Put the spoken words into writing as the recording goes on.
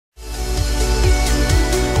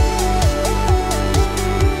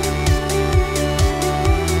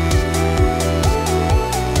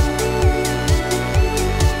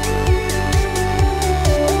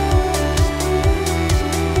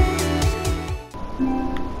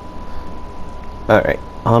Alright,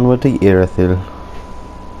 onward to Irithyll.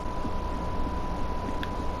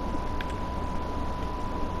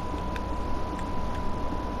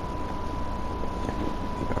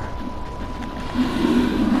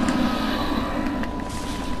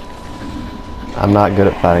 I'm not good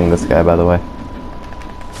at fighting this guy, by the way.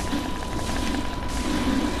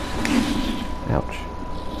 Ouch.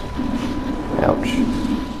 Ouch.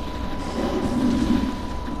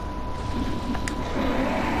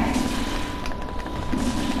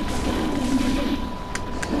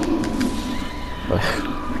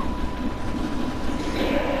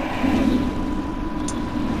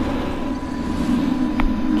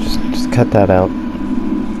 Just cut that out.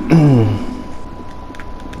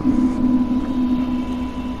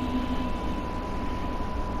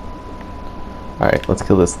 Alright, let's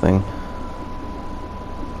kill this thing.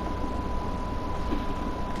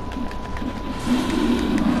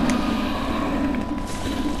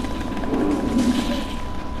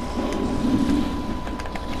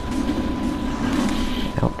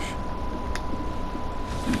 Ouch.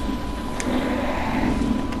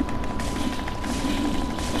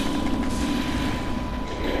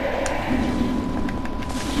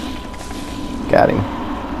 Got him.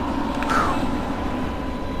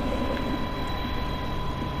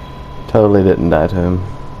 Totally didn't die to him.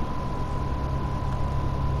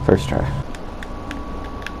 First try.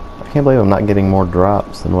 I can't believe I'm not getting more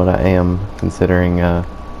drops than what I am, considering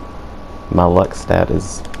my luck stat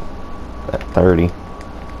is at 30.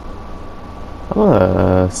 I'm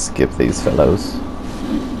gonna skip these fellows.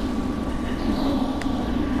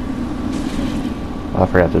 Oh, I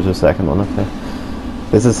forgot there's a second one up there.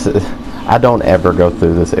 This is... I don't ever go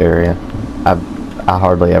through this area. I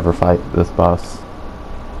hardly ever fight this boss.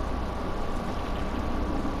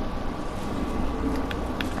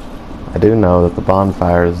 I do know that the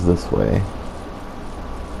bonfire is this way.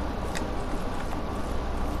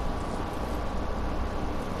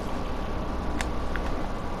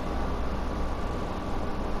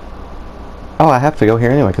 Oh, I have to go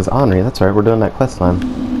here anyway, because Henri, that's right, we're doing that quest line.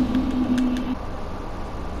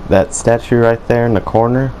 That statue right there in the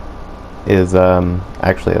corner is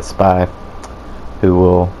actually a spy who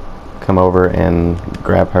will come over and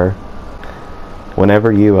grab her.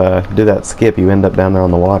 Whenever you do that skip, you end up down there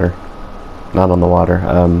on the water. Not on the water.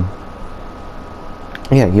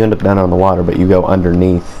 Yeah, you end up down on the water, but you go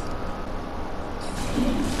underneath.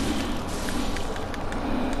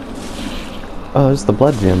 Oh, there's the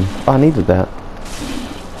blood gem. Oh, I needed that.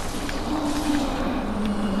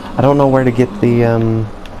 I don't know where to get the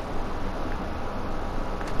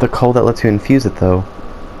coal that lets you infuse it, though.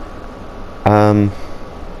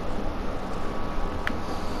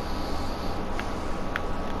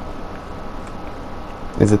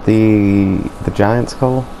 Is it the giant's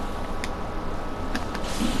coal?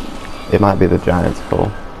 It might be the giant's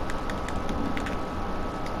coal.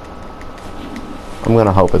 I'm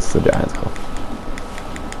gonna hope it's the giant's coal.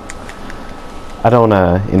 I don't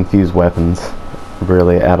infuse weapons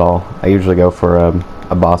really at all. I usually go for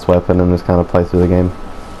a boss weapon and just kind of play through the game.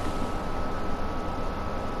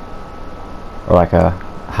 Or like a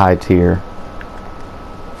high tier.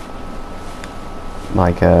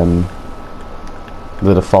 Like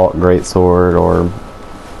the default greatsword or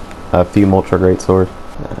a Fume Ultra greatsword.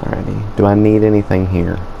 Alrighty. Do I need anything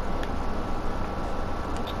here?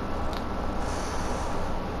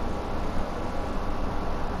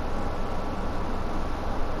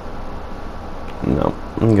 No,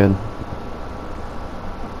 I'm good.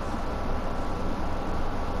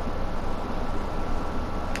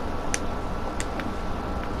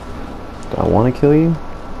 Do I want to kill you?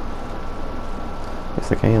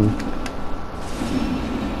 Yes, I can.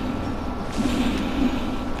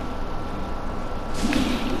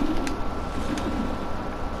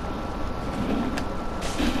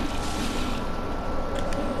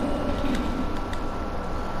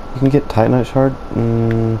 You can get Titanite shard?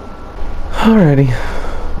 Alrighty.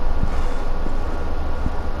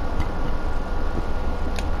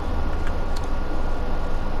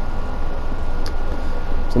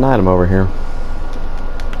 There's an item over here.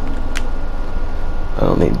 I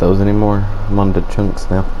don't need those anymore. I'm on to chunks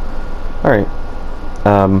now. Alright.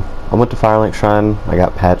 I went to Firelink Shrine. I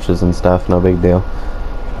got patches and stuff. No big deal.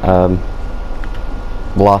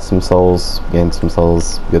 Lost some souls. Gained some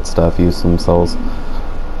souls. Good stuff. Used some souls.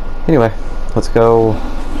 Anyway, let's go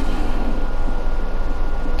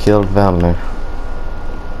kill Valner.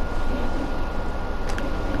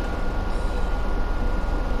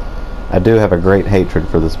 I do have a great hatred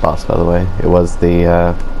for this boss, by the way. It was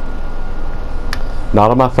the,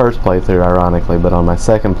 not on my first playthrough, ironically, but on my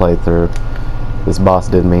second playthrough, this boss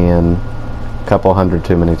did me in a couple hundred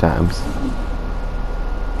too many times.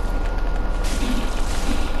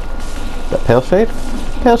 Pale Shade?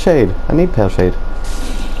 Pale Shade! I need Pale Shade.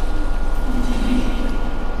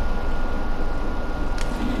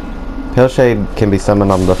 Pale Shade can be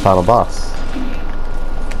summoned on the final boss.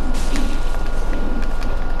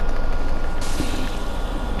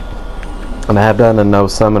 And I have done a no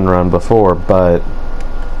summon run before, but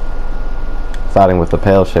fighting with the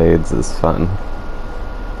Pale Shades is fun.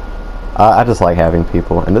 I just like having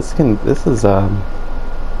people, and this is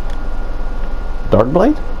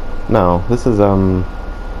Darkblade? No, this is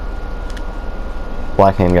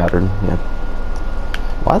Blackhand Goddard. Yeah.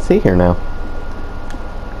 Why is he here now?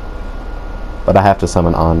 But I have to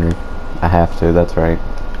summon Henri. I have to. That's right.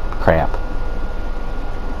 Crap.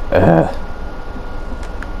 Ugh.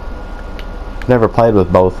 Never played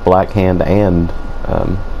with both Blackhand and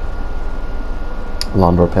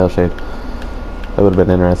Londor Paleshade. That would have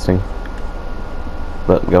been interesting.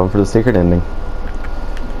 But going for the secret ending.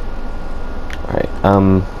 Alright,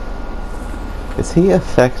 is he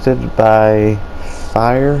affected by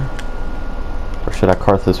fire? Or should I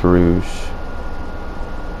Carthus Rouge?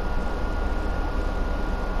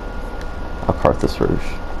 I'll Carthus Rouge.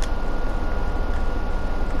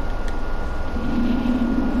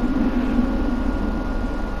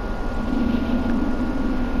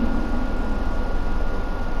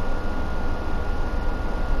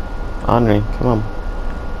 Henri, come on.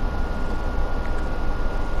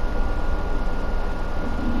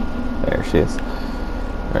 There she is.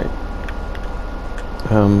 Right.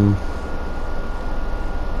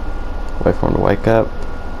 Wait for him to wake up.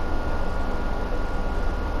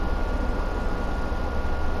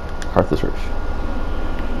 Carthus Rouge.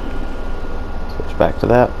 Switch back to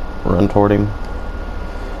that. Run toward him.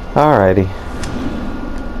 Alrighty.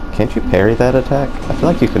 Can't you parry that attack? I feel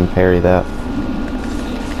like you can parry that.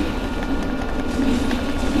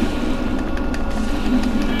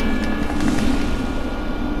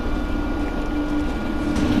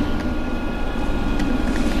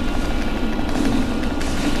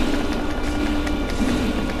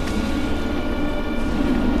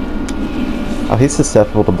 Oh, he's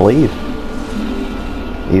susceptible to bleed.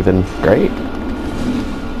 Even. Great.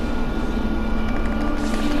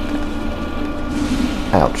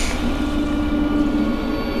 Ouch.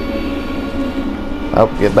 Oh,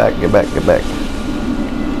 get back, get back, get back.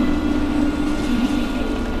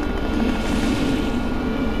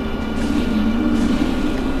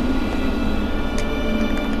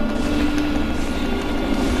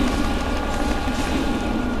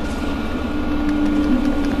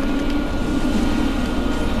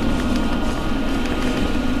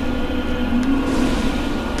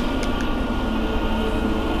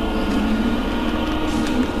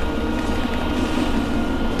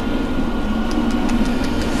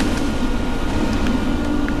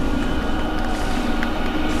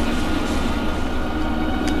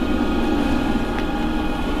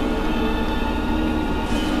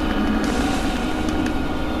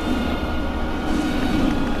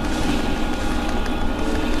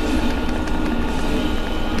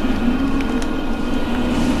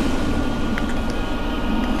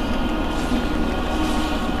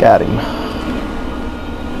 Got him.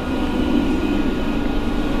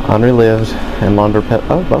 Henri lived, and Londor Pet.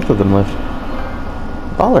 Oh, both of them lived.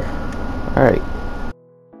 Baller. Alright.